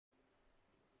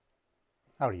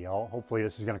Howdy, y'all. Hopefully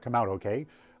this is going to come out okay.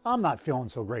 I'm not feeling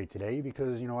so great today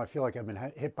because, I feel like I've been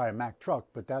hit by a Mack truck,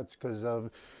 but that's because of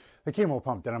the chemo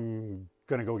pump that I'm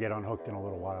going to go get unhooked in a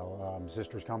little while.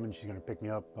 Sister's coming. She's going to pick me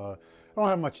up. I don't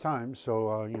have much time,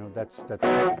 so, that's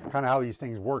kind of how these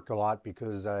things work a lot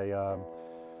because I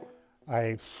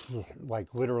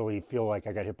like literally feel like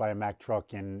I got hit by a Mack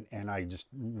truck and I just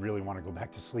really want to go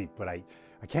back to sleep, but I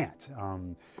can't.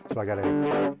 So I got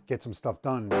to get some stuff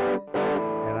done.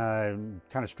 And I'm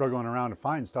kind of struggling around to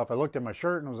find stuff. I looked at my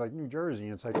shirt and I was like, New Jersey.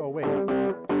 And it's like, oh, wait.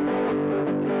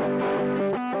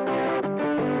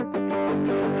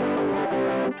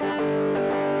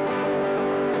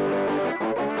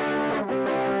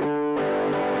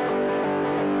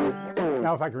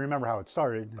 Now, if I can remember how it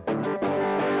started. See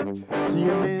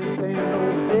a man stand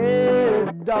over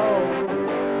dead dog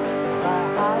by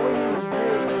a highway in the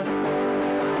bridge.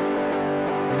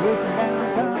 He's looking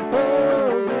down, kind of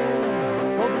puzzled,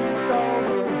 hoping the dog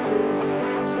will stay.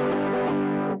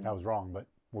 That was wrong, but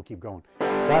we'll keep going.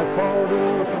 Guy's called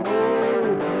over from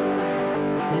old.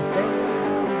 He's standing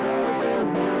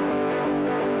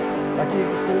like if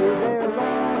he stayed there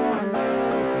long enough.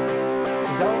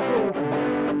 The dog opened.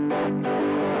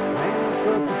 Man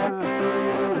struck the kind of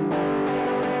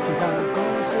some kind of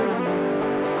concern.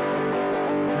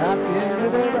 At the end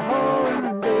of every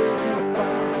holiday, you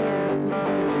find something to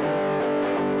do.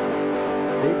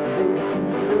 Take the day to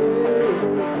the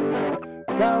railroad,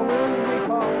 got where they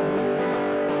call me.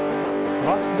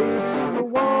 Watch the baby in the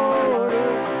water,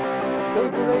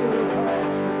 take the railroad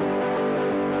crossing.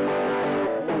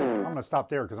 I'm gonna stop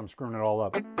there because I'm screwing it all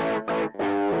up.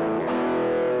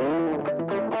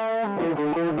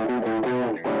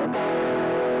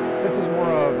 This is more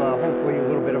of hopefully a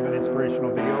little bit of an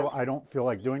inspirational video. I don't feel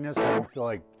like doing this. I don't feel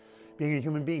like being a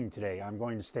human being today. I'm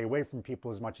going to stay away from people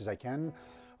as much as I can,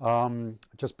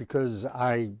 just because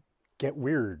I get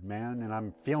weird, man, and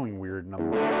I'm feeling weird. And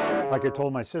I'm, like I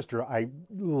told my sister, I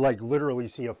like literally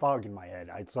see a fog in my head.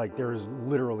 It's like there is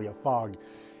literally a fog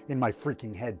in my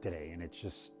freaking head today, and it's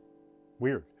just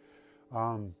weird.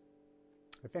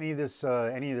 If any of this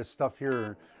stuff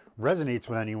here resonates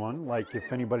with anyone, like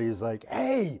if anybody is like,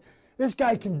 hey, this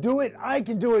guy can do it, I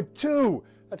can do it too.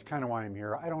 That's kind of why I'm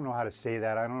here. I don't know how to say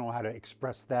that. I don't know how to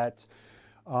express that.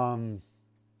 But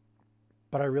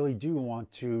I really do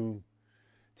want to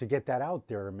get that out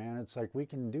there, man. It's like, we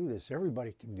can do this.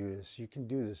 Everybody can do this. You can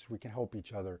do this. We can help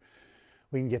each other.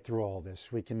 We can get through all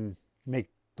this. We can make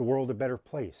the world a better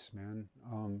place, man.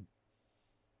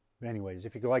 But anyways,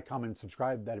 if you could like, comment, and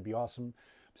subscribe, that'd be awesome.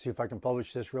 See if I can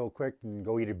publish this real quick and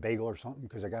go eat a bagel or something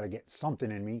because I got to get something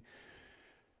in me.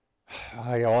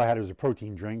 All I had was a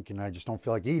protein drink and I just don't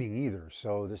feel like eating either.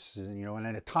 So this is, and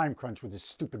then a time crunch with this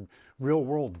stupid real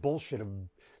world bullshit of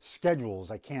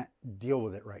schedules. I can't deal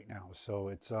with it right now. So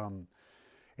it's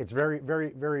very,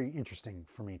 very, very interesting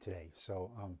for me today.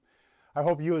 So I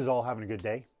hope you is all having a good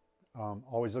day.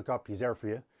 Always look up. He's there for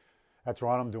you. That's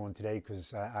what I'm doing today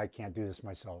because I can't do this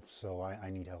myself. So I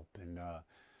need help. And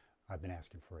I've been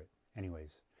asking for it.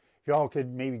 Anyways, if y'all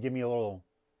could maybe give me a little,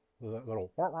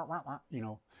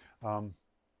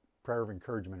 prayer of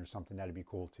encouragement or something, that'd be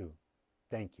cool too.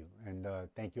 Thank you. And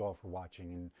thank you all for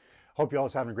watching. And hope you all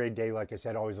is having a great day. Like I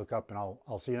said, always look up and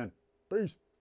I'll see you then. Peace.